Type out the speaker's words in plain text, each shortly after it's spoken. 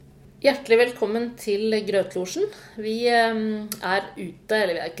Hjertelig velkommen til Grøtlosjen. Vi er ute,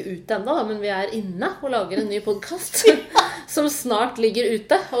 eller vi er ikke ute enda, men vi er inne og lager en ny podcast som snart ligger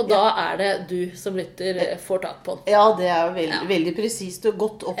ute, og da er det du som lytter får tak på den. Ja, det er jo veldig presist og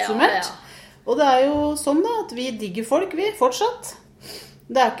godt oppsummert. Ja. Og det er jo sånn da, at vi digger folk, vi, fortsatt.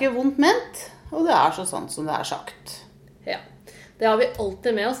 Det er ikke vondt ment, og det er så sant som det er sagt. Ja, det har vi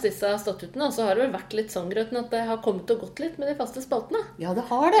alltid med oss, disse statuttene, og så har det vel vært litt sånn, Grøten, at det har kommet og gått litt med de faste spaltene. Ja, det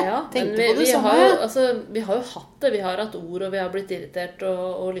har det. Ja, Tenkte på det vi samme. Vi har jo hatt det, vi har hatt ord, og vi har blitt irritert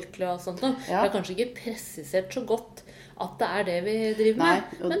og lykkelige og sånt. Vi har kanskje ikke presisert så godt at det er det vi driver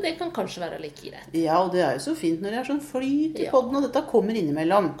med, men det kan kanskje være like greit. Ja, og det er jo så fint når det er sånn flyt i podden, og dette kommer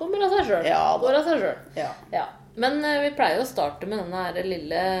innimellom. Kommer av seg selv. Ja, går av seg selv. Ja. Men vi pleier å starte med denne her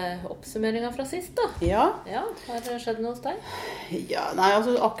lille oppsummeringen fra sist, da. Ja. Ja, har det skjedd noe hos deg? Ja, nei,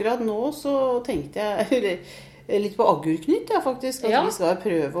 altså akkurat nå så tenkte jeg litt på Agurknytt, faktisk. At vi skal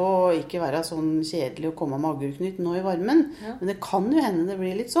prøve å ikke være sånn kjedelig å komme med Agurknytt nå i varmen. Ja. Men det kan jo hende det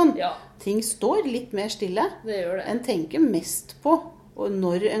blir litt sånn. Ja. Ting står litt mer stille. Det gjør det. En tenker mest på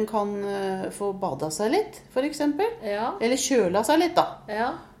når en kan få bada seg litt, for eksempel. Ja. Eller kjøla seg litt, da. Ja.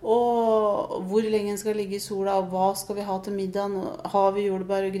 Og hvor lenge en skal ligge i sola, og hva skal vi ha til middagen, har vi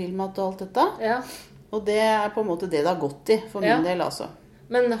jordbær og grillmat og alt dette. Ja. Og det er på en måte det har gått i, for min del, altså.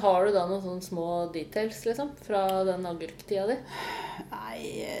 Men har du da noen sånne små details, liksom, fra den agurktida di? Nei,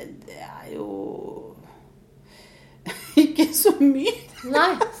 det er jo ikke så mye. Nei,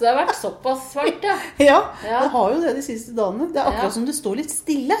 så det har vært såpass svart, ja. Ja, det har jo det de siste dagene. Det er akkurat som det står litt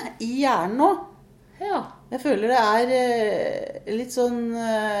stille i hjernen nå. Ja. Jeg føler det er litt sånn,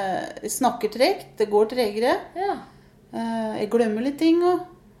 jeg snakker tregt, det går tregere. Ja. Jeg glemmer litt ting og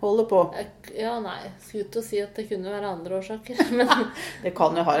holder på. Ja, nei, skulle ikke si at det kunne være andre årsaker. Men det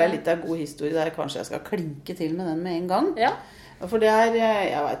kan jo ha litt av god historie der, kanskje jeg skal klinke til med den med en gang. Ja. For det er,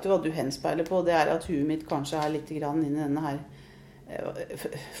 jeg vet jo hva du henspeiler på, det er at huet mitt kanskje er litt grann inn i denne her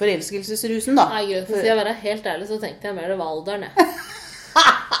forelskelsesrusen, da. Nei, Gud, for å være helt ærlig, så tenkte jeg mer det var alderen, jeg.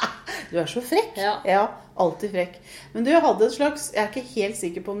 Du er så frekk. Ja, alltid frekk. Men du, jeg hadde et slags, jeg er ikke helt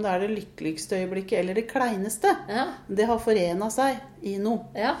sikker på om det er det lykkeligste øyeblikket eller det kleineste. Ja. Det har forenet seg i noe.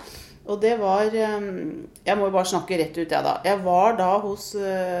 Ja. Og det var, jeg må jo bare snakke rett ut da. Jeg var da hos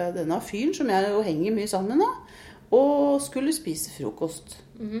denne fyren som jeg jo henger mye sammen med nå, og skulle spise frokost.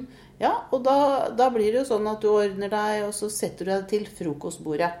 Mm-hmm. Ja, og da blir det jo sånn at du ordner deg, og så setter du deg til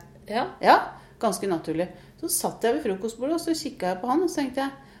frokostbordet. Ja. Ja, ganske naturlig. Så satt jeg ved frokostbordet, og så kikket jeg på han, og så tenkte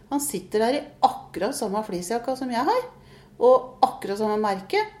jeg, han sitter der i akkurat samme flisjakka som jeg har, og akkurat samme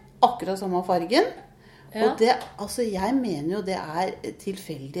merke, akkurat samme fargen. Ja. Og det, altså jeg mener jo det er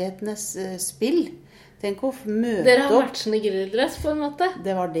tilfeldighetenes spill. Tenk å møte opp. Dere har matchende grilldress på en måte.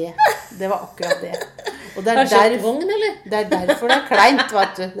 Det var det. Det var akkurat det. Og det har du kjøpt vogn, eller? Det er derfor det er kleint,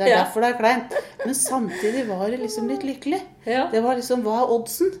 vet du. Det er derfor det er kleint. Men samtidig var det liksom litt lykkelig. Ja. Det var liksom, hva er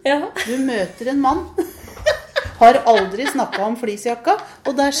oddsen? Ja. Du møter en mann. Har aldri snakket om flisjakka,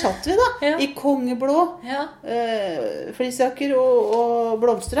 og der satt vi da, i kongeblå flisjakker og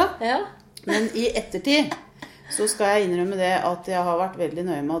blomstra. Ja. Men i ettertid så skal jeg innrømme det at jeg har vært veldig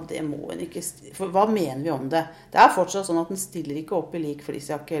nøye med at det må en ikke, for hva mener vi om det? Det er fortsatt sånn at den stiller ikke opp i lik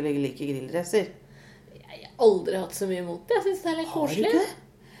flisjakke eller like grilldresser. Jeg har aldri hatt så mye mot det, jeg synes det er litt koselig. Har du ikke det?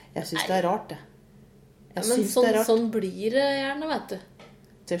 Jeg synes det er rart det. Men sånn blir det gjerne, vet du.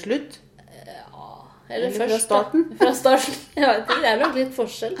 Til slutt? Eller først, fra starten? Da. Fra starten. Jeg vet ikke, det er nok litt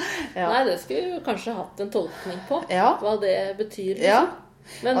forskjell. Ja. Nei, det skulle vi kanskje hatt en tolkning på, hva det betyr. Liksom.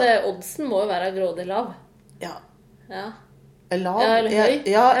 Ja. Men oddsen må jo være grådig lav. Ja. Lav? Ja, eller høy.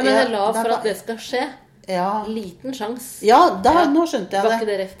 Jeg mener lav for at det skal skje. Ja. Liten sjans. Ja, nå skjønte jeg det. Var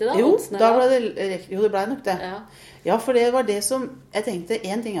ikke det riktig da? Jo, det ble nok det. Ja, for det var det som, jeg tenkte,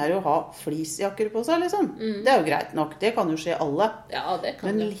 en ting er jo å ha flisjakker på seg, liksom. Det er jo greit nok, det kan jo skje alle. Ja, det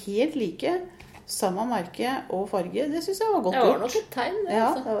kan det. Men helt like... Samme merke og farge, det synes jeg var godt gjort. Det var nok et tegn. Det,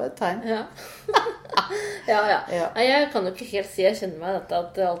 altså. Det var et tegn. Ja. Nei, jeg kan jo ikke helt si, jeg kjenner meg dette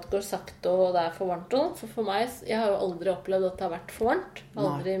at alt går sakte og det er for varmt. For meg, jeg har jo aldri opplevd at det har vært for varmt.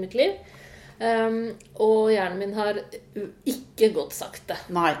 Aldri i mitt liv. Og hjernen min har ikke gått sakte.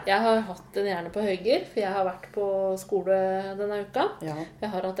 Nei. Jeg har hatt en hjerne på høyger, for jeg har vært på skole denne uka. Ja.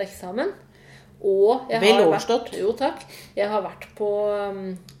 Jeg har hatt eksamen. Og jeg har vært på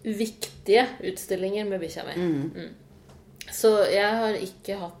viktige utstillinger med bikkja mi. Så jeg har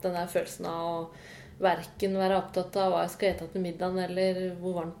ikke hatt den der følelsen av å hverken være opptatt av hva jeg skal ete til middagen eller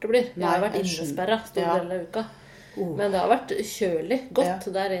hvor varmt det blir. Jeg har vært innesperret stor del av uka. Men det har vært kjølig godt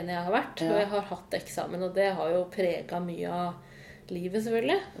der inne jeg har vært. Og jeg har hatt eksamen, og det har jo preget mye av livet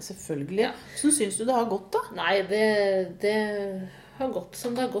selvfølgelig. Selvfølgelig. Så synes du det har gått da? Nei, det har gått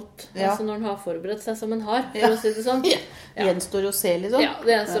som det har gått. Altså når en har forberedt seg som en har, for å si det sånn. Gjenstår å se, liksom. Ja,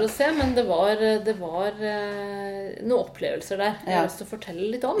 det gjenstår å se, men det var noen opplevelser der jeg har lyst til å fortelle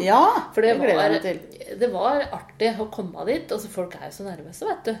litt om. Ja, for det var artig å komme dit. Altså folk er jo så nervøse,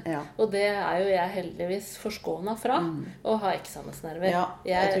 vet du. Ja. Og det er jo jeg heldigvis forskånet fra å ha eksamensnerver. Ja,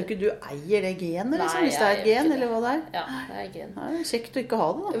 jeg tror ikke du eier det genet, liksom, hvis det er et gen, eller hva det er. Ja, det er gen. Det er kjekt å ikke ha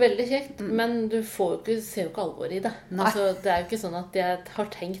det, da. Veldig kjekt, men du ser jo ikke alvor i det. Altså, det er jo ikke sånn at jeg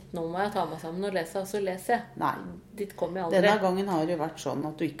har tenkt, nå må jeg ta meg sammen og lese, og så leser jeg. Nei. Dit kom jeg aldri. Denne gangen har det vært sånn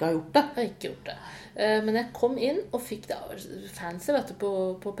at du ikke har gjort det. Jeg har ikke gjort det. Men jeg kom inn og fikk det fancy, vet du,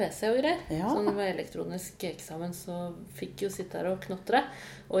 på PC og greier. Ja. Sånn det var elektronisk eksamen, så fikk jo sitte der og knotre.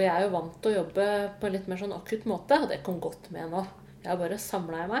 Og jeg er jo vant til å jobbe på en litt mer sånn akutt måte, og det kom godt med nå. Jeg bare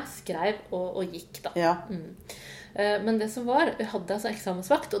samlet meg, skrev og gikk da. Ja. Men det som var, vi hadde altså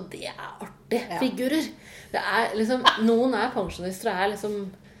eksamensvakt, og det er artige figurer. Det er liksom, noen er pensjonister, og er liksom...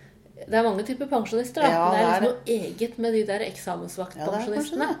 Det er mange typer pensjonister, da. Ja, det er liksom noe eget med de der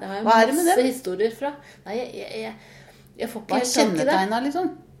eksamensvaktpensjonistene. Det har jeg masse historier fra. Nei, jeg får ikke helt tak i det. Hva kjennetegnet, liksom?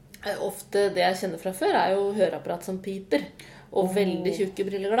 Ofte det jeg kjenner fra før er jo høreapparat som piper. Og veldig tjukke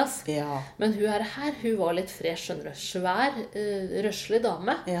brilleglass. Ja. Men hun var litt fresh, skjønner du. Svær, røslig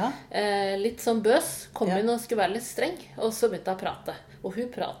dame. Ja. Litt sånn bøs. Kom inn og skulle være litt streng. Og så begynte jeg å prate. Og hun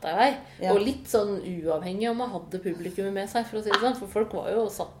pratet i vei. Ja. Og litt sånn uavhengig om hun hadde publikummet med seg, for å si det sånn. For folk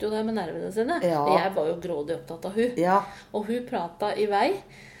satt jo der med nervene sine. Ja. Jeg var jo grådig opptatt av hun. Ja. Og hun pratet i vei.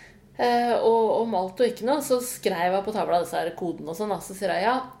 Og om alt og ikke noe, så skrev jeg på tavla disse her kodene og sånn, så sier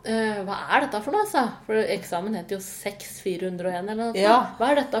jeg, hva er dette for noe, sa? For eksamen heter jo 6401 eller noe. Ja. Hva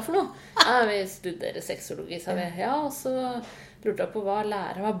er dette for noe? Vi studerer sexologi, sa vi. Ja, og så lurte jeg på hva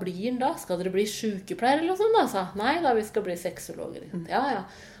blir den da? Skal dere bli sykepleier eller noe sånt da? Sa, nei da, vi skal bli sexologer. Ja.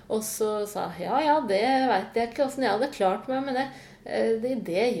 Og så sa jeg, det vet jeg ikke hvordan jeg hadde klart meg med det.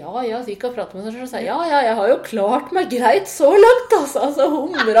 Så gikk og pratet med seg selv og sa jeg har jo klart meg greit så langt, altså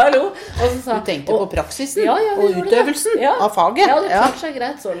humra lo. Og så sa, du tenkte på praksisen og utøvelsen av faget? Ja, det klart seg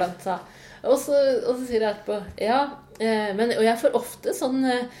greit så langt, sa. Og så sier jeg etterpå, og jeg får ofte sånn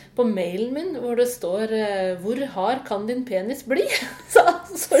på mailen min hvor det står, hvor hard kan din penis bli?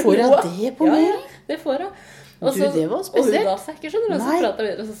 Får jeg det på mailen? Ja, det får jeg. Og det var spesielt. Og hun da seg ikke, skjønner du, og så pratet vi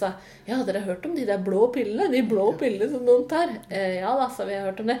videre, og så sa dere har hørt om de der blå pillene, de blå pillene som noen tar? Ja da, sa vi, har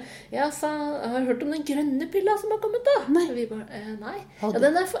hørt om det. Ja, sa, jeg har hørt om den grønne pilla som har kommet da. Nei. Vi bare, nei. Ja,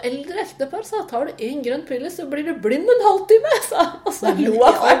 den er for eldre ektepar, sa, tar du en grønn pille, så blir du blind en halvtime, sa. Og så lo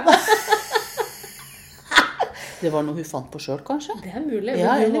jeg. Det var noe hun fant på selv, kanskje? Det er mulig, men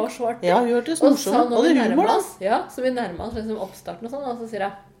hun var så artig. Ja, hun hørtes morsom. Og det humor, da. Ja, så vi nærmet oss liksom oppstarten og sånn, og så sier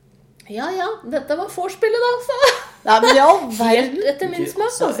jeg, ja, dette var vorspielet da, sa. Ja, men ja, verden. Helt etter min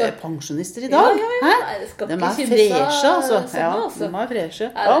smak, altså. Er pensjonister i dag. Ja. De er freshe, altså. Ja, de er freshe.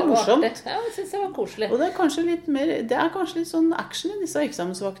 Ja, morsomt. Ja, jeg synes det var koselig. Og det er kanskje litt mer, det er kanskje litt sånn action i disse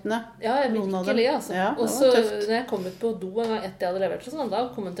eksamensvaktene. Ja, virkelig, altså. Ja, og så når jeg kom ut på do en gang etter jeg hadde levert sånn, da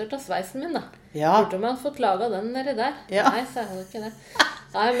kommenterte jeg sveisen min, da. Ja. Burde om jeg hadde fått laget den nedi der. Ja. Nei, så jeg hadde ikke det.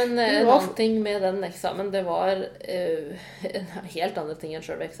 Nei, men en annen ting med den eksamen, det var en helt andre ting enn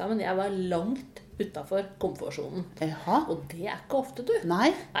selve eksamen. Jeg var langt utenfor komfortsonen. Og det er ikke ofte, du.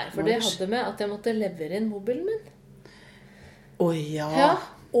 Nei, for det hadde med at jeg måtte levere inn mobilen min. Ja.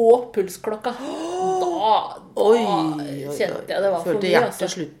 Og pulsklokka. Da kjente jeg det var for mye. Følte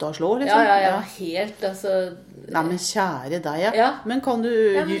hjertet sluttet å slå, liksom? Ja, jeg var helt, altså... Nei, men kjære deg, ja. Men kan du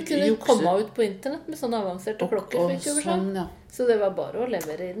kunne komme ut på internett med sånne avanserte klokker, så det var bare å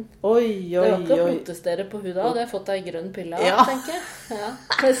levere inn. Det var ikke å protestere på huda, det har jeg fått ei grønn pille av, tenker jeg.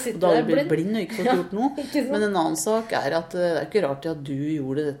 Da har du blitt blind og ikke fått gjort noe. Men en annen sak er at det er ikke rart at du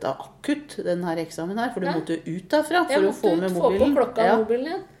gjorde dette akutt, denne eksamen her, for du måtte ut derfra for å få med mobilen. Jeg måtte få på klokka og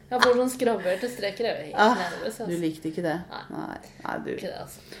mobilen igjen. Jeg får sånn skrabberte streker. Du likte ikke det? Nei, du... Ikke det,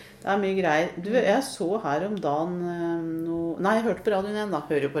 altså. Det er mye greier. Du, jeg så her om dagen Nei, jeg hørte på radioen igjen da.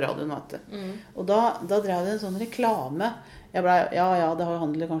 Hører jo på radioen, vet du. Og da drev det en sånn reklame. Jeg ble, det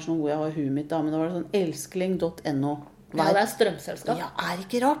handler kanskje om hvor jeg har huet mitt da, men det var sånn elskling.no. Ja, det er strømselskap. Ja, er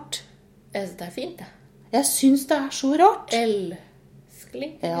ikke rart? Jeg synes det er fint, det. Jeg synes det er så rart.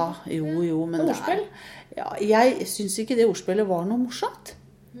 Elskling? Ja, jo, men det ordspill? Jeg synes ikke det ordspillet var noe morsomt.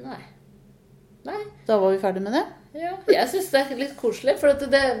 Nei. Da var vi ferdig med det. Ja, jeg synes det er litt koselig, for at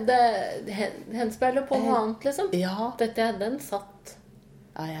det henspeiler på noe annet, liksom. Ja. Den satt.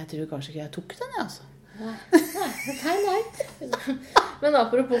 Nei, jeg tror kanskje ikke jeg tok den, altså. Nei. Men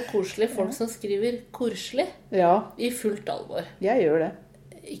apropos koselig, folk som skriver korslig i fullt alvor. Jeg gjør det.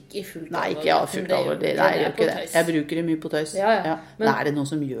 Ikke i fullt alvor. Nei, ikke fullt alvor. Nei, jeg gjør ikke det. Jeg bruker det mye på tøys. Men er det noen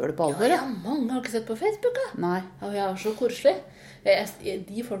som gjør det på alvor? Ja, mange har ikke sett på Facebook, da. Nei. Og jeg er så korselig.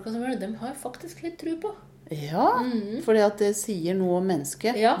 De folka som gjør det, de har jeg faktisk litt tro på. Ja, fordi at det sier noe om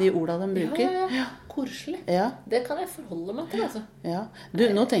mennesket, de ordene de bruker. Ja. Korselig. Ja. Det kan jeg forholde meg til, altså. Ja. Du,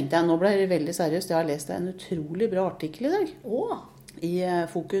 nå tenkte jeg, nå ble det veldig seriøst. Jeg har lest en utrolig bra artikkel i dag. I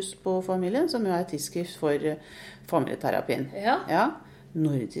Fokus på familien, som jo er et tidsskrift for familieterapien. Ja.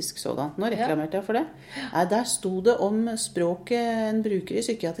 Nordisk sådan. Nå reklamerte jeg for det. Der sto det om språket en bruker i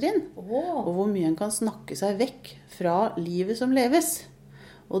psykiatrien, og hvor mye en kan snakke seg vekk fra livet som leves.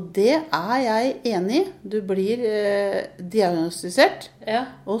 Og det er jeg enig i. Du blir diagnostisert,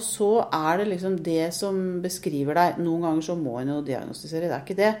 og så er det liksom det som beskriver deg. Noen ganger så må en jo diagnostisere, det er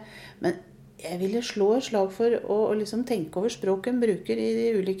ikke det. Men jeg ville slå et slag for å liksom tenke over språket en bruker i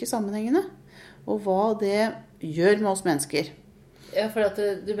de ulike sammenhengene, og hva det gjør med oss mennesker. Ja, for at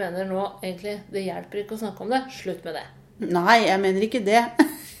du mener nå egentlig, det hjelper ikke å snakke om det. Slutt med det. Nei, jeg mener ikke det.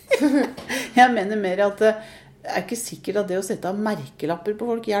 Jeg mener mer at det er ikke sikkert at det å sette av merkelapper på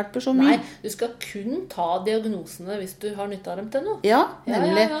folk hjelper så mye. Nei, du skal kun ta diagnosene hvis du har nytte av dem til noe. Ja,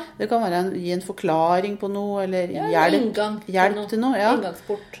 nemlig. Ja. Det kan være gi en forklaring på noe, eller hjelp til noe. Ja.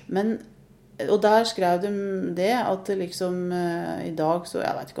 Inngangsport. Og der skrev de det, at liksom i dag, så jeg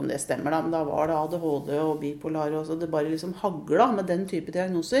vet ikke om det stemmer da, men da var det ADHD og bipolar, og så det bare liksom hagla med den type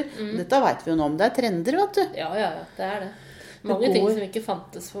diagnoser. Dette vet vi jo nå om. Det er trender, vet du. Ja, det er det. Mange ting som ikke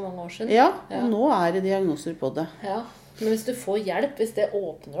fantes for mange år siden. Ja, og nå er det diagnoser på det. Ja, men hvis du får hjelp, hvis det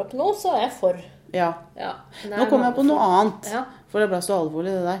åpner opp nå, så er jeg for. Ja. Nå kom jeg på noe annet, for det ble så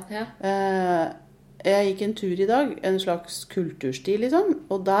alvorlig det der. Jeg gikk en tur i dag, en slags kultursti liksom,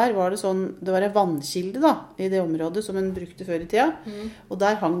 og der var det sånn, det var en vannkilde da, i det området som en brukte før i tida, og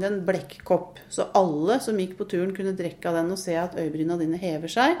der hang det en blekkkopp, så alle som gikk på turen kunne drekke av den og se at øyebryna dine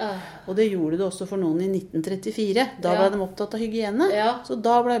hever seg, og det gjorde det også for noen i 1934, da ble de opptatt av hygiene, så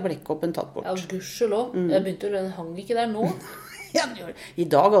da ble blekkkoppen tatt bort. Ja, gudskjelov, jeg begynte den hang ikke der nå. I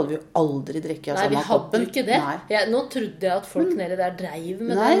dag hadde vi jo aldri drikket av samme koppen. Nei, vi hadde ikke det. Nå trodde jeg at folk nede der dreiv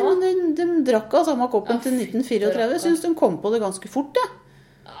med det nå. Nei, men de drakk av samme koppen til 1934. Jeg synes de kom på det ganske fort,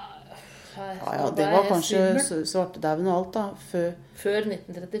 Ja, det var kanskje svartedauden og alt da. Før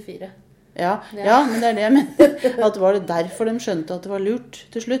 1934. Ja, men det er det jeg mener. At var det derfor de skjønte at det var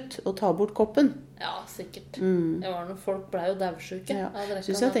lurt til slutt å ta bort koppen? Ja, sikkert. Det var når folk ble jo dævsjuke. Jeg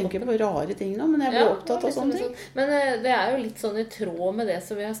synes jeg tenker på rare ting nå, men jeg ble opptatt av sånne ting. Men det er jo litt sånn i tråd med det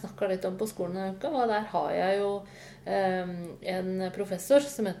som vi har snakket litt om på skolen denne uka, og der har jeg jo en professor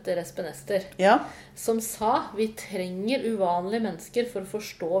som heter Espen Ester, som sa vi trenger uvanlige mennesker for å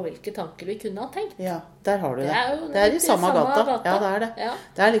forstå hvilke tanker vi kunne ha tenkt. Ja, der har du det. Det er i samme gata. Ja, det er det.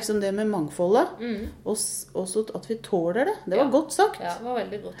 Det er liksom det med mangfoldet, og også at vi tåler det. Det var godt sagt. Ja, det var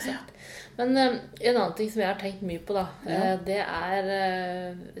veldig godt sagt. Men en annen ting som jeg har tenkt mye på da, det er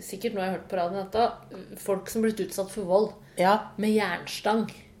sikkert noe jeg har hørt på radioen dette, folk som har blitt utsatt for vold med jernstang.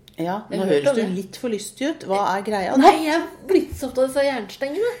 Ja, nå høres du litt for lystig ut. Hva er greia nå? Nei, jeg har blitt så opptatt av disse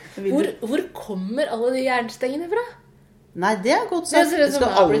jernstengene. Hvor kommer alle de jernstengene fra? Nei, det er godt sagt. Det som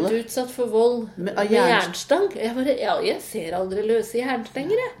har blitt utsatt for vold med jernstang. Jeg ser aldri løse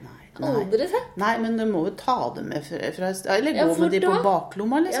jernstenger, jeg. Aldri sett. Nei, men du må jo ta dem med fra eller gå med de på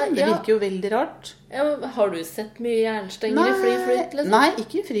baklomma, liksom. Det virker jo veldig rart. Ja, har du sett mye jernstenger i fri flyt, liksom? Nei,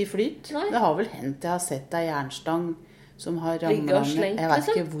 ikke i fri flyt. Det har vel hendt jeg har sett ei jernstang som har ramlet ned. Jeg vet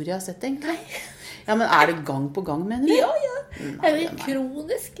ikke hvor jeg har sett det egentlig. Ja, men er det gang på gang, mener du? Ja. Det er jo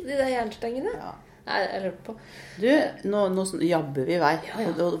kronisk, de der jernstengene. Nei, jeg lurer på. Du, nå jabber vi i vei.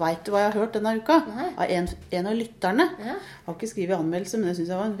 Og vet du hva jeg har hørt denne uka? Av en av lytterne. Jeg har ikke skrevet anmeldelse, men jeg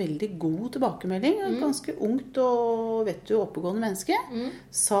synes det var en veldig god tilbakemelding. Ganske ungt og oppegående menneske.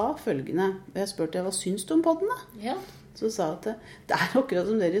 Sa følgende. Jeg spurte hva syns du om podden da? Ja. Så sa jeg at det er akkurat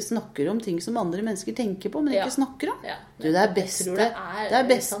som dere snakker om ting som andre mennesker tenker på, men ikke snakker om. Du, det er beste hva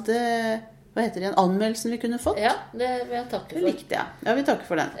heter det, en anmeldelsen vi kunne fått. Ja, det vil jeg takke for. Det likte jeg. Ja, vi takker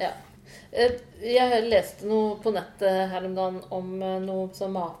for den. Ja. Jeg leste noe på nettet her om dagen om noe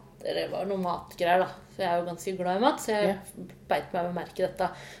matgreier da. Så jeg er jo ganske glad i mat, så jeg beit meg med å merke dette.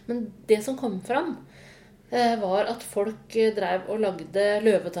 Men det som kom fram var at folk drev og lagde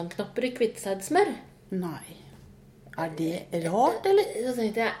løvetannknapper i kvittseidsmør. Nei. Er det rart, eller? Så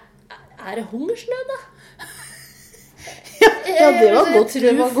tenkte jeg, er det hungersnød da? Ja, det var godt. Jeg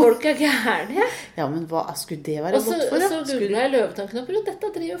tror folk er gærne. Ja, men hva skulle det være godt for? Og så googlet jeg løvetannknapper, og dette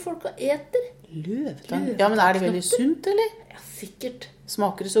driver folk og eter. Løvetann? Ja, men er det veldig sunt, eller? Ja, sikkert.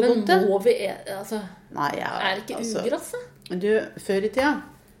 Smaker det så godt, det? Men må vi altså, nei, er det ikke ugrass, da? Du, før i tida,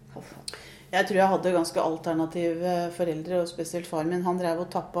 jeg tror jeg hadde ganske alternative foreldre, og spesielt far min, han drev og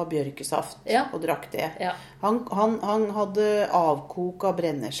tappet bjørkesaft og drakk det. Han hadde avkoka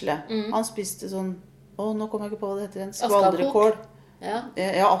brennesle. Han spiste sånn, nå kommer jeg ikke på hva det heter, en skvaldrekål.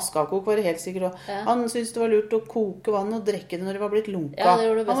 Ja, askakok var det helt sikkert også. Ja. Han syntes det var lurt å koke vann og drikke det når det var blitt lunka. Ja, det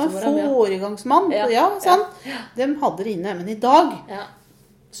gjorde det han var en foregangsmann. Ja, sånn. De hadde det inne, men i dag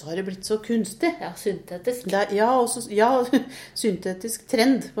så har det blitt så kunstig. Ja, syntetisk. Syntetisk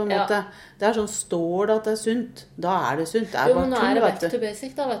trend på en måte. Det er sånn, står det at det er sunt, da er det sunt. Det er jo, men nå er det back to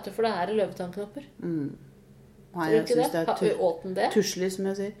basic da, vet du, for det er løvetannknopper. Nei, jeg synes det er tusselig,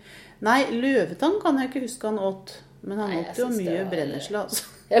 som jeg sier. Nei, løvetann kan jeg ikke huske han åt. Men han åt jo mye brennesle, altså.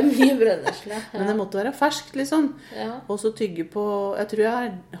 Ja, mye brennesle. Men det måtte være ferskt, liksom. Og så tygge på, jeg tror jeg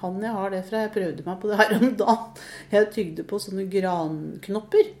har det fra, jeg prøvde meg på det her om dagen. Jeg tygde på sånne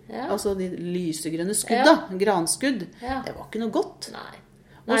granknopper. Altså de lysegrønne skudda, granskudd. Det var ikke noe godt. Nei.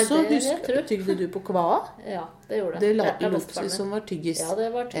 Og så tygde du på kvae. Ja, det gjorde jeg. Det lot som var tyggis. Ja,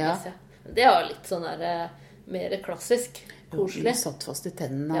 det var tyggis, Det var litt sånn der, mer klassisk. Koselig. Du satt fast i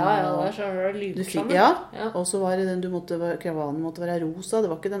tennene. Ja, det var sånn lydsamme. Ja, og så var det den kravanen måtte være rosa. Det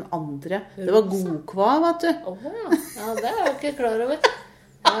var ikke den andre. Rosa? Det var godkva, vet du. Ja, det er jeg ikke klar over.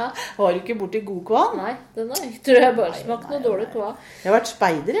 Har du ikke borti godkvaen? Nei, den har jeg tror jeg bare smakt noe dårlig kva. Jeg har vært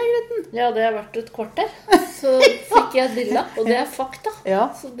speider, jeg, Gretten. Ja, det har vært et kvarter. Så fikk jeg dilla, og det er fakta.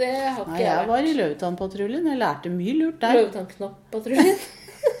 Så det har ikke jeg vært. Jeg var i Løvetannpatruljen. Jeg lærte mye lurt der. Løvetannknopp-patruljen.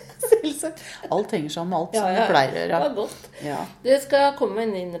 Alt henger sammen med alt som det pleier å gjøre. Det var godt. Det skal komme med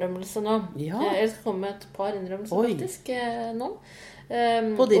en innrømmelse nå. Jeg skal komme med et par innrømmelser faktisk nå.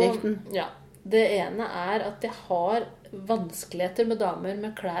 På direkten. Det ene er at jeg har vanskeligheter med damer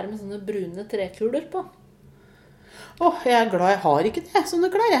med klær med sånne brune trekuler på. Jeg er glad jeg har ikke det, sånne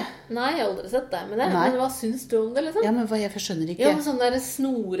klær, jeg. Nei, jeg har aldri sett deg med det. Men hva syns du om det, liksom? Ja, men jeg skjønner ikke. Ja, men sånne der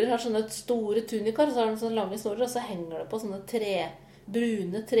snorer, har sånne store tunikar, så har de sånne lange snorer, og så henger det på sånne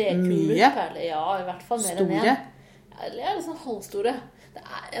brune trekuler. Ja, i hvert fall mer enn en. Eller er det sånn halvstore?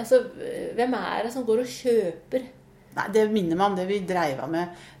 Hvem er det som går og kjøper? Nei, det minner meg om det vi dreiva med.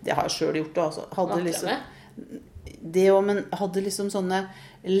 Det har jeg selv gjort det, altså. Men hadde liksom sånne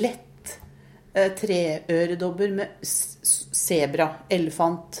lett treøredobber med zebra,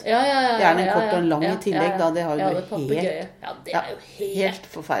 elefant. Gjerne en kort og en lang i tillegg, da. Det har jo det er jo helt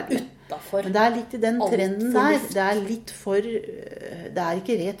forferdelig. Men det er litt i den trenden der. Det er litt for det er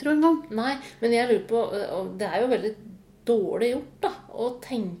ikke retro engang. Nei, men jeg lurer på, det er jo veldig dårlig gjort da, å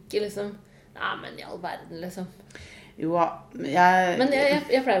tenke liksom, nei, men i all verden liksom. Jo, men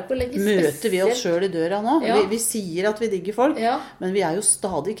jeg pleier jo ikke å legge spesielt. Møter vi oss selv i døra nå? Vi sier at vi digger folk, men vi er jo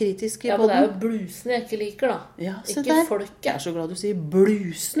stadig kritiske på den. Ja, men det er jo blusen jeg ikke liker da. Ikke folket. Jeg er så glad du sier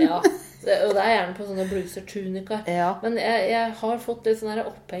blusen. Ja, og det er gjerne på sånne bluser, tunika. Men jeg har fått litt sånn her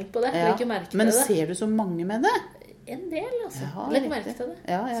oppheng på det. Jeg ikke merke men det. ser du så mange med det? En del, altså. Legg merke til det.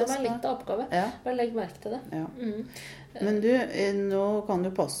 Som er litt av oppgave. Bare legg merke til det. Men du, nå kan du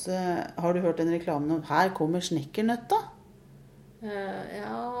passe. Har du hørt en reklame om her kommer snekkernøtta?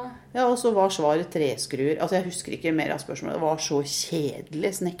 Ja, og så var svaret treskruer. Altså, jeg husker ikke mer av spørsmålet. Det var så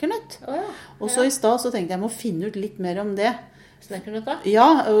kjedelig snekkernøtt. Og så i sted så tenkte jeg må finne ut litt mer om det. Snekkernøtta? Ja,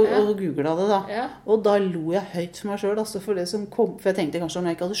 og googlet det da. Og da lo jeg høyt for meg selv, altså, for jeg tenkte kanskje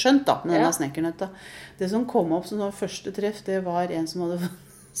om jeg ikke hadde skjønt da, med denne snekkernøtta. Det som kom opp som første treff, det var en som hadde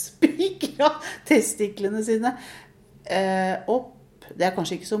spikret testiklene sine opp. Det er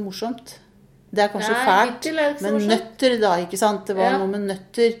kanskje ikke så morsomt. Det er kanskje fælt, men nøtter da, ikke sant? Det var noe med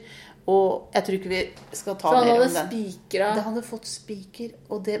nøtter, og jeg tror ikke vi skal ta mer om den. Så han hadde spikret? Det hadde fått spiker,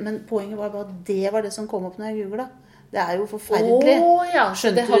 men poenget var bare at det var det som kom opp når jeg googlet. Det er jo forferdelig. Skjønte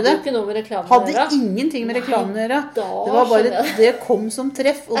du det? Det hadde ikke noe med reklamen å gjøre. Hadde ingenting med reklamen å gjøre. Det var bare, det kom som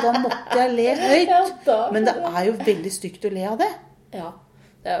treff, og da måtte jeg le høyt. Men det er jo veldig stygt å le av det. Ja,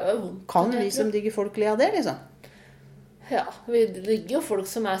 det er jo vondt. Kan vi som digger folk le av det, liksom? Ja, det ligger jo folk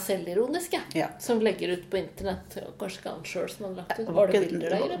som er selvironiske, som legger ut på internett, og kanskje ikke han selv som har lagt ut. Var det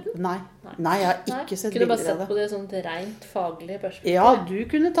bilder der, eller? Nei, jeg har ikke sett bilder av det. Kunne du bare sett på det sånn rent faglig perspektiv? Ja, du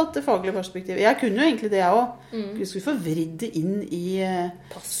kunne tatt det faglige perspektivet. Jeg kunne jo egentlig det, jeg også. Du skulle få vridd det inn i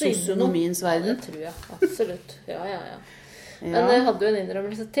sosionomiens verden. Ja, det tror jeg, absolutt. Ja. Men jeg hadde jo en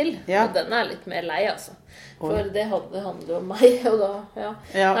innrømmelse til, og den er litt mer lei, altså. For det handler om meg, og da,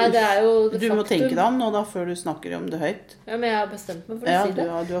 Nei, det er jo det du må tenke deg om nå da, før du snakker om det høyt. Ja, men jeg har bestemt meg for å si det.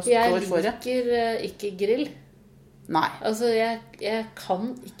 Jeg liker ikke grill. Nei. Altså, jeg kan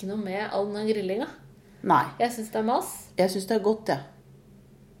ikke noe med all den grillinga. Nei. Jeg synes det er mas. Jeg synes det er godt,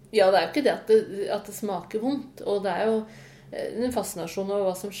 Ja, det er jo ikke det at det smaker vondt, og det er jo en fascinasjon over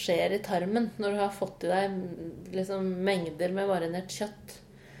hva som skjer i tarmen når du har fått i deg liksom, mengder med marinert kjøtt.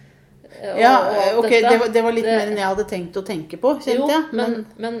 Og det var litt mer enn jeg hadde tenkt å tenke på, kjente jeg.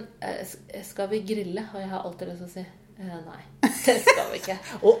 Men skal vi grille, har jeg alltid lyst til å si. Nei, det skal vi ikke.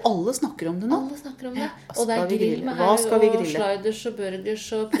 Og alle snakker om det nå. Alle snakker om det. Og det grill med her, og sliders og burgers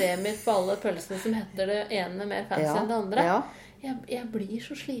og premier på alle pølsene som heter det ene mer fancy enn det andre. Jeg blir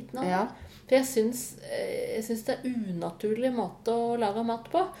så sliten av det. For jeg synes det unaturlig måte å lage mat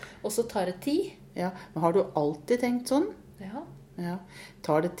på. Og så tar det tid. Ja, men har du alltid tenkt sånn? Ja.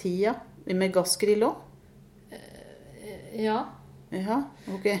 Tar det tid, ja? Med gassgrill også? Ja. Ja,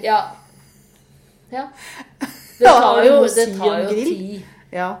 ok. Ja. Det tar jo tid.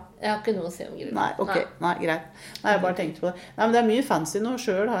 Ja. Jeg har ikke noe å si om grill. Nei, ok. Nei, greit. Nei, jeg bare tenkte på det. Nei, men det er mye fancy nå.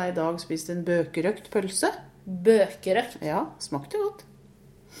 Selv har jeg i dag spist en bøkerøkt pølse. Bøkerøkt? Ja, smakte godt.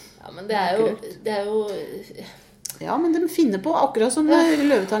 Ja, men det er jo... Ja, men de finner på akkurat som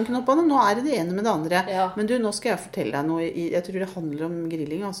løvetannknoppene. Nå er det ene med det andre. Ja. Men du, nå skal jeg fortelle deg noe. Jeg tror det handler om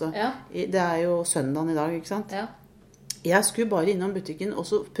grilling, altså. Ja. Det er jo søndagen i dag, ikke sant? Ja. Jeg skulle bare innom butikken og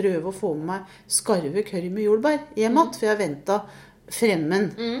så prøve å få med meg skarve curry med jordbær hjemme, for jeg ventet fremmen.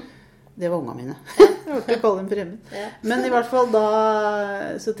 Det var ungene mine. Jeg hørte kalle dem fremmen. Ja. Men i hvert fall da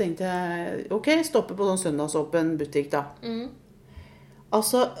så tenkte jeg, ok, stoppe på sånn søndagsåpen butikk da.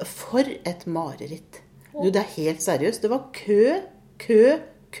 Altså, for et mareritt. Du, det er helt seriøst. Det var kø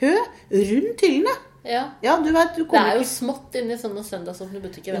rundt hyllene. Ja, du vet, du kommer ikke... Det er jo smått inne i sånne søndagsåpne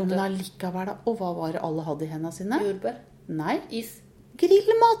butikker, vet du. Jo, men allikevel da. Og hva var det alle hadde i hendene sine? Jordbær. Nei. Is.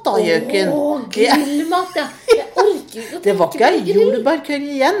 Grillmat da, Jøken. Grillmat, ja. Jeg orker ikke å Det var ikke jordbærkørry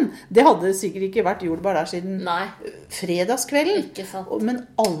igjen. Det hadde sikkert ikke vært jordbær der siden fredagskvelden. Ikke sant. Men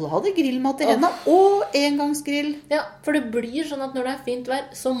alle hadde grillmat i hendene, og engangsgrill. Ja, for det blir sånn at når det er fint vær,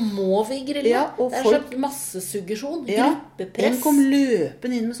 så må vi grille. Ja, det er sånn massesuggesjon, gruppepress. En kom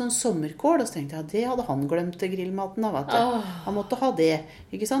løpen inn med sånn sommerkål, og så tenkte jeg, det hadde han glemt til grillmaten da, vet du. Han måtte ha det,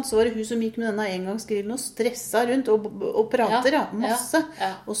 ikke sant? Så var det hun som gikk med denne engangsgrillen og stresset rundt og prater, masse.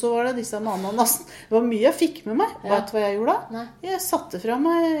 Og så var det disse med ananasen. Det var mye jeg fikk med meg. Vet du hva jeg gjorde da? Nei. Jeg satte fra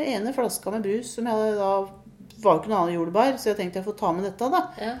meg ene flaska med brus som jeg hadde da, var ikke noe annet jordbær, så jeg tenkte jeg får ta med dette da.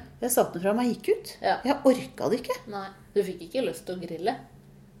 Jeg satte fra meg og gikk ut. Jeg orket det ikke. Nei, du fikk ikke lyst til å grille.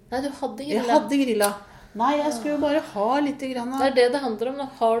 Nei, du hadde grilla. Jeg hadde grilla. Nei, jeg skulle jo bare ha litt grann. Det er det handler om. Da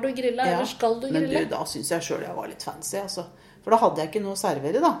har du grilla, eller skal du grille? Men du, da synes jeg selv jeg var litt fancy, altså. For da hadde jeg ikke noe å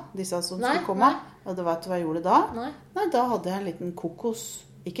servere da, disse som skulle komme. Og du vet hva jeg gjorde da? Nei, da hadde jeg en liten kokos.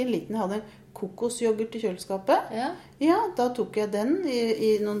 Ikke en liten, jeg hadde en kokosjoghurt i kjøleskapet. Ja, da tok jeg den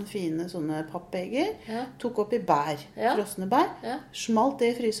i noen fine sånne pappbeger. Tok oppi bær, frosne bær. Smalt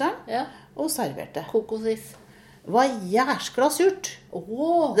det i fryseren, og serverte. Kokosis. Det var jæskla surt.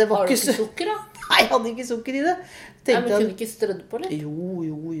 Har du ikke sukker da? Nei, jeg hadde ikke sukker i det. Men kunne du ikke strødd på litt?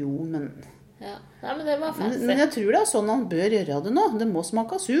 Jo, men... Nei, men det var fancy. Men jeg tror det er sånn han bør gjøre det nå. Det må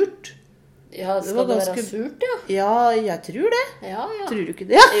smake surt. Ja, skal det være surt, ja? Ja, jeg tror det. Ja. Tror du ikke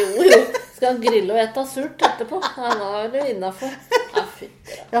det? Jo. Skal han grille og ete surt etterpå? Nei, nå er det innenfor.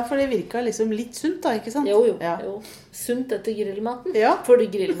 Ja, for det virker liksom litt sunt da, ikke sant? Jo. Sunt etter grillmaten. Ja. For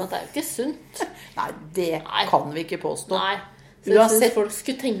grillmat er jo ikke sunt. Nei, det kan vi ikke påstå. Nei. Så jeg synes folk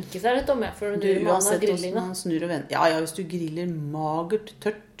skulle tenke seg litt om for du uansett hvordan man snur og vender. Ja, hvis du griller magert,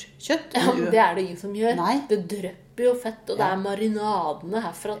 tørt kjøtt. Ja, men det er det ingen som gjør. Nei. Det drøpper jo fett, og det er marinadene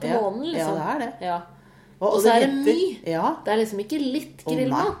herfra til månen, liksom. Ja, det er det. Ja. Og så er det mye. Det er liksom ikke litt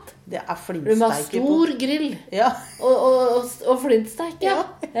grillmat. Det er flintsteike på. Du må ha stor grill. Ja. Og flintsteike.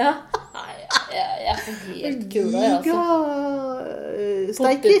 Ja. Jeg får helt kula, altså.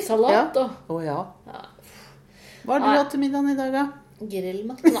 Potetsalat og... Ja. Hva har du hatt til middagen i dag, da?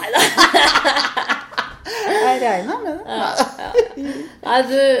 Grillmat? Nei da. Jeg regner med det. Nei,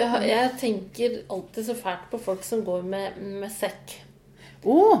 jeg tenker alltid så fælt på folk som går med sekk.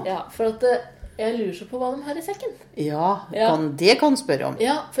 Ja, for at jeg lurer så på hva de har i sekken. Ja, det kan spørre om.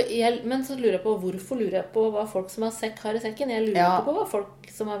 Ja, men så lurer jeg på, hvorfor lurer jeg på hva folk som har sekk har i sekken? Jeg lurer ikke på hva folk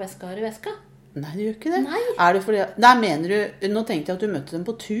som har veska har i veska. Nei, du gjør ikke det. Nei. Er det fordi... Nei, mener du... Nå tenkte jeg at du møtte dem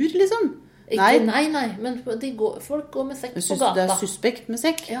på tur, liksom. Nei, men folk går med sekk på gata. Synes du det er suspekt med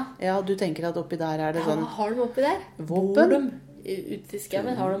sekk? Ja, du tenker at oppi der er det sånn... Ja, hva har de oppi der? Våpen? Bor de ute i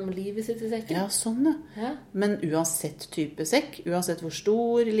skaven? Har de livet sitt i sekken? Ja, sånn ja. Men uansett type sekk, uansett hvor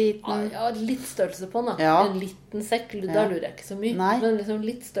stor, liten... Ja, litt størrelse på den da. En liten sekk, da lurer jeg ikke så mye. Nei. Men liksom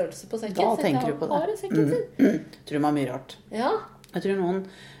litt størrelse på sekken. Da tenker du på det. Har i sekken sin. Tror det var mye rart. Ja. Jeg tror noen...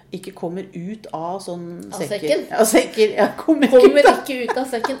 ikke kommer ut av sånn sekker. Ja, sekker. Ja, kommer ikke ut av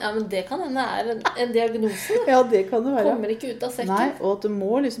sekken. Ja, men det kan hende er en diagnose. Ja, det kan det være. Kommer ikke ut av sekken. Nei, og at du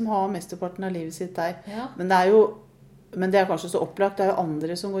må liksom ha mesteparten av livet sitt der. Ja. Men det er jo Men det kanskje så opplagt. Det jo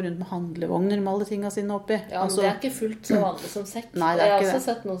andre som går rundt med handlevogner med alle tingene sine oppi. Ja, men det ikke fullt så vanlig som sekk. Nei, jeg har også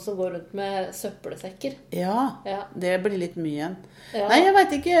sett noen som går rundt med søppelsekker. Ja, det blir litt mye igjen. Ja. Nei, jeg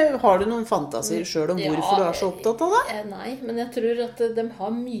vet ikke. Har du noen fantasier selv om hvorfor du så opptatt av det? Nei, men jeg tror at de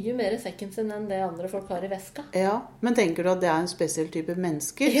har mye mer i sekken sin enn det andre folk har i veska. Ja, men tenker du at det en spesiell type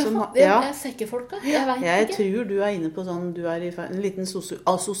mennesker? Ja, som det sekkefolka. Jeg vet ikke. Jeg tror du inne på sånn, du i en liten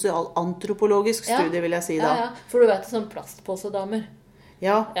sosialantropologisk studie, vil jeg si da. Ja, for du vet sånn plastpåsedamer.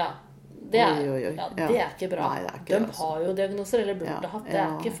 Ja. Det ikke bra. Nei, det ikke de har jo diagnoser, eller burde hatt. Det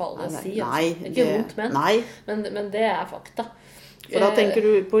ikke farlig å si. Nei, ikke vondt ment. Nei. Men det fakta. For da tenker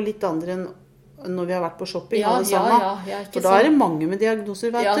du på litt andre enn når vi har vært på shopping alle sammen. For da det mange med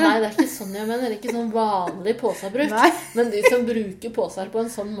diagnoser, vet du. Nei, det ikke sånn jeg mener. Det ikke sånn vanlig påsebruk. Men de som bruker påser på en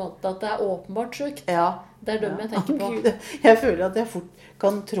sånn måte at det åpenbart sykt. Det dem jeg tenker på. Gud, jeg føler at jeg fort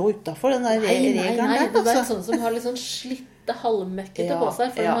kan trå utenfor den der regelen der. Nei, det sånn som har litt sånn slitte, halvmøkkete påser.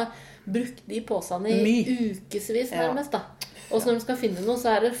 For de har brukt de påsene i ukevis nærmest da. Og så når de skal finne noe, så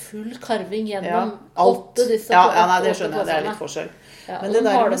det full karving gjennom 8 disse påsene. Nei, det skjønner jeg. Det litt forskjell. Men det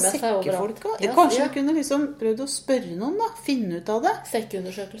der med sekkefolka, kanskje vi kunne liksom prøvd å spørre noen da, finne ut av det.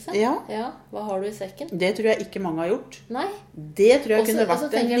 Sekkeundersøkelse? Ja. Hva har du i sekken? Det tror jeg ikke mange har gjort. Nei. Det tror jeg kunne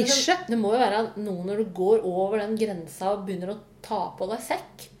vært en nisje. Det må jo være noe når du går over den grensa og begynner å ta på deg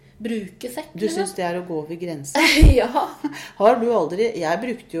sekk. Bruke sekk. Du synes det å gå over grensen? Ja. Har du aldri, jeg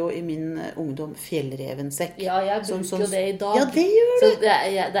brukte jo i min ungdom fjellrevensekk. Ja, jeg bruker jo det i dag. Ja, det gjør du. Så det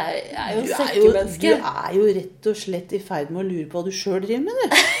jo sekkemenneske. Du jo rett og slett i ferd med å lure på hva du selv driver med, du.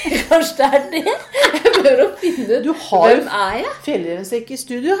 Kanskje det det? Jeg prøver å finne ut. Hvem jeg? Fjellrevensekk i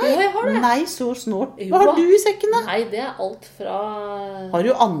studio her. Ja, jeg har det. Nei, så snålt. Hva har du i sekken da? Nei, det alt fra... Har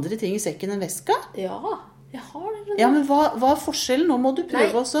du andre ting i sekken enn veska? Ja, jeg har det. Ja, men hva forskjellen? Nå må du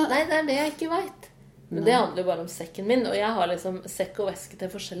prøve også. Nei, det det jeg ikke vet. Men det handler jo bare om sekken min, og jeg har liksom sekk og veske til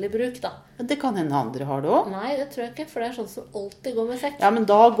forskjellig bruk, da. Det kan hende andre har det også. Nei, det tror jeg ikke, for det sånn som alltid går med sekk. Ja, men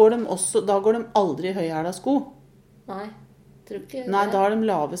da går de aldri i høyhæla sko. Nei, tror ikke Nei, da har de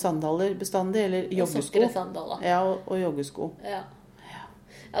lave sandaler bestandig, eller joggesko. Og sokker i sandaler. Ja, og joggesko. Ja,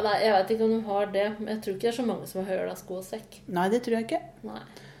 nei, jeg vet ikke om de har det, men jeg tror ikke det så mange som har høyhæla sko og sekk. Nei, det tror jeg ikke.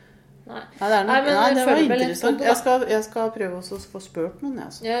 Nei, det var interessant. Jeg skal prøve å få spurt noen.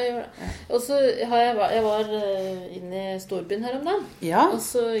 Altså. Ja, jeg gjør det. Og så jeg var inne i storbyen her om dagen. Ja. Og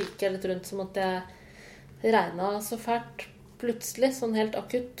så gikk jeg litt rundt som at jeg regnet så fælt plutselig, sånn helt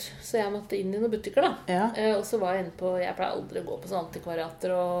akutt. Så jeg måtte inn i noen butikker da. Ja. Og så var jeg inne på, jeg pleier aldri å gå på sånne antikvariater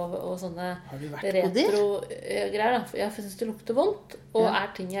og sånne retro-greier da. For jeg synes det lukter vondt, og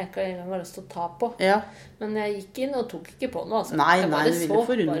ting jeg ikke engang har lyst til å ta på. Ja. Men jeg gikk inn og tok ikke på noe. Altså. Nei, det ville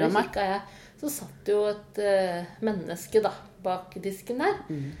forundre meg. Så satt jo et menneske da, bak disken der.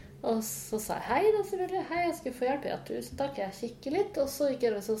 Og så sa jeg hei da, selvfølgelig. Hei, jeg skulle få hjelp. Ja, tusen takk. Jeg kikker litt. Og så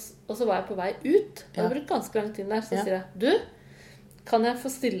var jeg på vei ut. Jeg hadde brukt ganske lang tid der. Så sier jeg, du, kan jeg få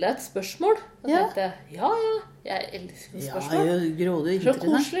stille et spørsmål? Og så tenkte jeg, ja. Jeg elsker spørsmål. Ja, grådig. Så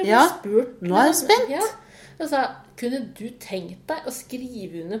koselig. Ja, nå jeg spent. Ja. Og så sa jeg, kunne du tenkt deg å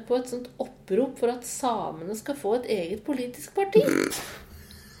skrive under på et sånt opprop for at samene skal få et eget politisk parti?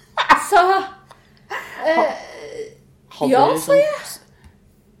 Så ja, sa jeg.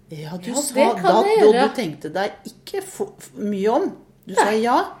 Ja, du sa da du tenkte deg ikke mye om. Du sa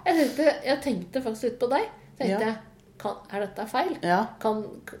ja. Jeg tenkte faktisk litt på deg. Tenkte jeg, dette feil? Kan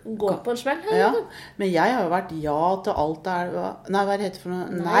gå på en smell her? Ja. Men jeg har jo vært ja til alt det Nei, hva heter det for noe?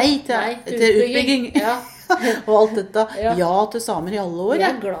 Nei til utbygging. Ja. Og alt dette. Ja til samer i alle år.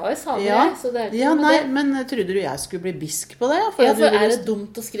 Jeg glad i samer, så det ikke noe med det. Men trodde du jeg skulle bli bisk på det? For det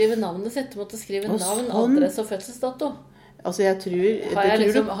dumt å skrive navnet sitt? Du måtte skrive navn, adresse og fødselsdato. Altså, jeg tror... Har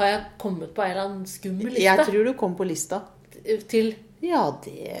jeg kommet på en eller annen skummel liste? Jeg tror du kom på lista. Til? Ja,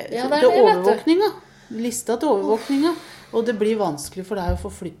 det overvåkninga. Lista til overvåkninga. Og det blir vanskelig for deg å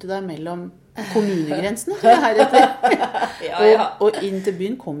forflytte deg mellom kommunegrensene. Og inn til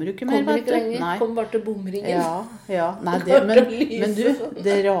byen kommer du ikke mer. Kommer ikke lenger. Kommer bare til bomringen. Ja. Nei, men du,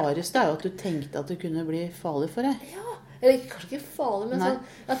 det rareste jo at du tenkte at det kunne bli farlig for deg. Ja. Eller kanskje ikke farlig, men sånn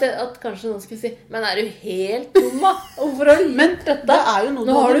at kanskje noen skulle si, men du helt dum da? Hvorfor har du gjort dette? Det jo noe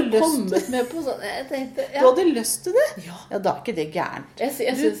nå har du kommet med på sånn. Jeg tenkte, Du hadde lyst til det? Ja, da ikke det gærent. Jeg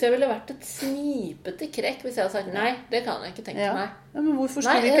synes jeg ville vært et snipete krekk hvis jeg hadde sagt, nei, det kan jeg ikke tenke meg. Ja, men hvorfor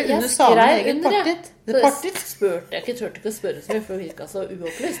skulle vi ikke under samen eget partiet? Spurte jeg turte ikke å spørre så mye, for det virket så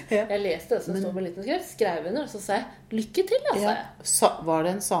uopplyst. Jeg leste det som stod med liten skrift, skrev under, og så sa jeg, lykke til, sa jeg. Var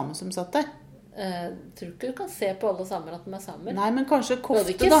det en same som satt der? tror ikke du kan se på alle samer at de samer. Nei, men kanskje kofte,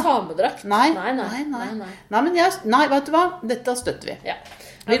 da. Det er ikke samedrakt. Nei, men vet du hva? Dette støtter vi. Ja.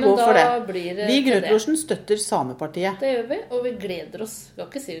 Vi går for det. Vi i Grøtlosjen støtter Samepartiet. Det gjør vi, og vi gleder oss. Vi kan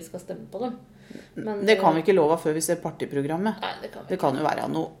ikke si vi skal stemme på dem. Men, det kan vi ikke love før vi ser partiprogrammet. Nei, det kan vi ikke. Det kan jo være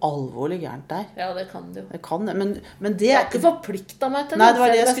noe alvorlig gærent der. Ja, det kan det jo. Det kan det, men det Jeg har ikke forpliktet meg til det. Nei, det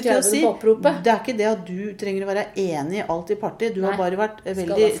var det jeg skulle til å si. Det er ikke det at du trenger å være enig i alt i partiet. Du har bare vært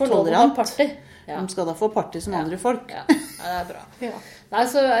veldig tolerant. De skal da få parti som andre folk. Ja, det er bra. Nei,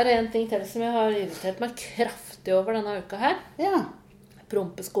 så er det en ting til som jeg har irritert meg kraftig over denne uka her. Ja.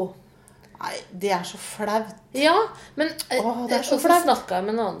 Prompesko. Nei, det er så flaut. Ja, men det er så og så snakket jeg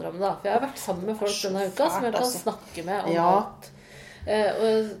med noen andre om det. For jeg har vært sammen med folk denne uka som jeg kan snakke med om alt. Og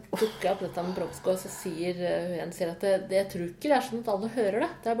jeg tok opp dette med prompesko, så sier hun at jeg tror ikke det er sånn at alle hører det.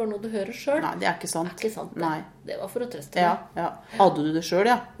 Det er bare noe du hører selv. Nei, det er ikke sant. Det er ikke sant det. Nei. Det var for å trøste meg. Ja. Hadde du det selv,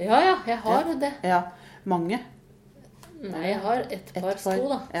 ja? Ja, jeg har det. Ja, mange? Nei, jeg har et par sko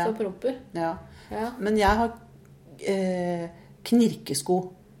da, som promper. Ja. Men jeg har knirkesko.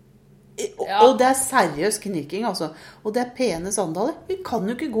 Og det er seriøs knirking, altså. Og det er pene sandaler. Vi kan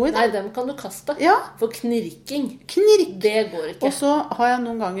jo ikke gå i det. Nei, dem kan du kaste. Ja. For knirking, det går ikke. Og så har jeg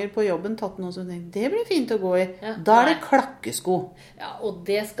noen ganger på jobben tatt noe som tenker, det blir fint å gå i. Ja. Da er det klakkesko. Ja, og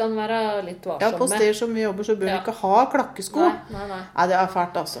det skal en være litt varsom med. Ja, på steder som vi jobber så bør vi ikke ha klakkesko. Nei, det er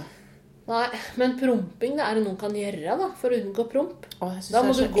fælt, altså. Nei, men promping, det er det noen kan gjøre da, for å unngå promp. Da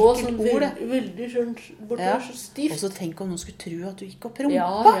må du gå sånn veldig sånn bortover så stivt. Og så tenk om noen skulle tro at du gikk og prompa.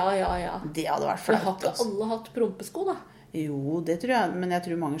 Ja. Det hadde vært flaut. Har ikke alle hatt prompesko da? Jo, det tror jeg, men jeg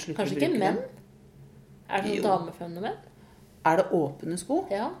tror mange slutter å bruke det. Kanskje ikke menn? Er det noen damefenomen? Er det åpne sko?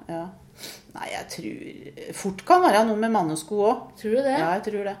 Ja. Nei, jeg tror fort kan være noe med mannesko også. Tror du det? Ja, jeg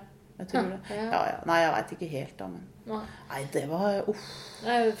tror det. Nei, jeg vet ikke helt da, men nei, det var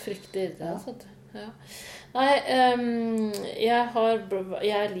Det er jo fryktelig irriterende. Ja. Nei,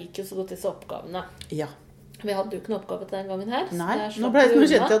 jeg liker så godt disse oppgavene. Ja. Vi hadde jo ikke noen oppgave den gangen her. Nei, nå kjente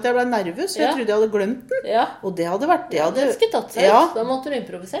jeg at jeg ble nervøs, så jeg trodde jeg hadde glemt den. Ja. Og det hadde vært det. Det skulle tatt seg ut. Da måtte du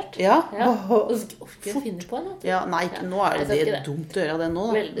improvisert. Ja. Og så orker jeg finne på en. Ja, nei, nå er det dumt å gjøre det nå.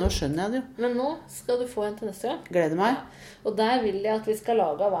 Nå skjønner jeg det jo. Men nå skal du få en til neste gang. Gleder meg. Ja. Og der vil jeg at vi skal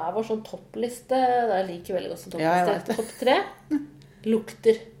lage hver vår sånn toppliste. Det liker veldig godt som toppliste. Topp 3.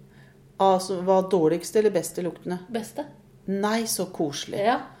 Lukter. Altså, hva dårligste eller beste luktene? Beste. Nei, så koselig.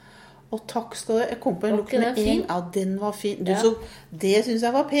 Ja. Og takk skal du. Jeg kom på en lukt med en. Ja, den var fin. Det synes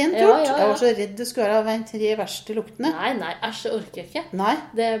jeg var pent gjort. Jeg var så redd det skulle være de 3 verste luktene. Nei, æsj, det orker jeg ikke. Nei.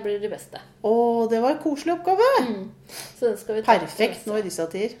 Det blir det beste. Det var en koselig oppgave. Så den skal vi ta. Perfekt nå i disse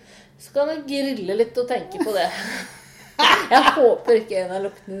tider. Så kan du grille litt og tenke på det. Jeg håper ikke en av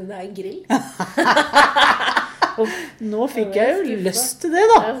luktene dine er grill. Nå fikk jeg jo lyst til det,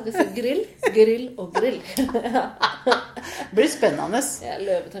 da. Jeg skal si grill og grill. Det blir spennende.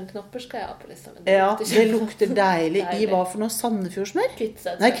 Løvetannknopper skal jeg ha på lista. Ja, det lukter deilig. I hva for noe? Sandefjordsmør?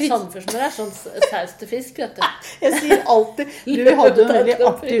 Sandefjordsmør er sånn saus til fisk, vet du. Jeg sier alltid. Du hadde en veldig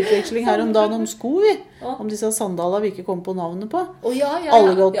artig utveksling her om dagen om sko, vi. Om disse sandaler vi ikke kom på navnet på.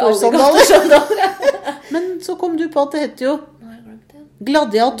 Alligatorsandaler. Men så kom du på at det heter jo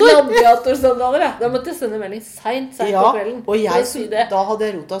Gladiatorsandaler, ja. Da måtte jeg sende melding sent på kvelden. Og da hadde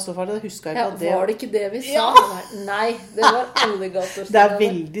jeg rota så fælt. Jeg husker ikke at det var det ikke det vi sa? Nei, det var alligatorsandaler. Det er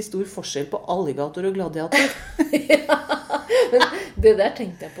veldig stor forskjell på alligator og gladiator. Men det der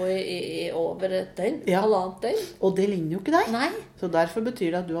tenkte jeg på i over et døgn. Halvannet døgn. Og det ligner jo ikke deg. Nei. Så derfor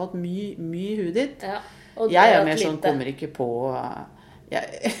betyr det at du har hatt mye i huet ditt. Ja. Jeg er mer sånn, kommer ikke på...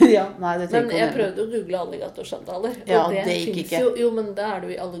 Men jeg prøvde å google alligatorsandaler. Ja, det gikk ikke. Jo, men da er du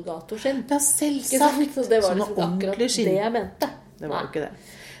i alligatorsskinn. Ja, selvsagt. Så det var liksom akkurat det jeg mente. Det var jo ikke det.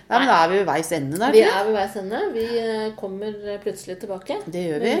 Nei, men da er vi ved veis ende der. Vi er ved veis ende. Vi kommer plutselig tilbake. Det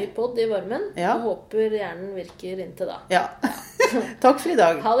gjør vi. Med ny podd i varmen. Og håper hjernen virker inntil da. Ja. Takk for i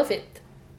dag. Ha det fint.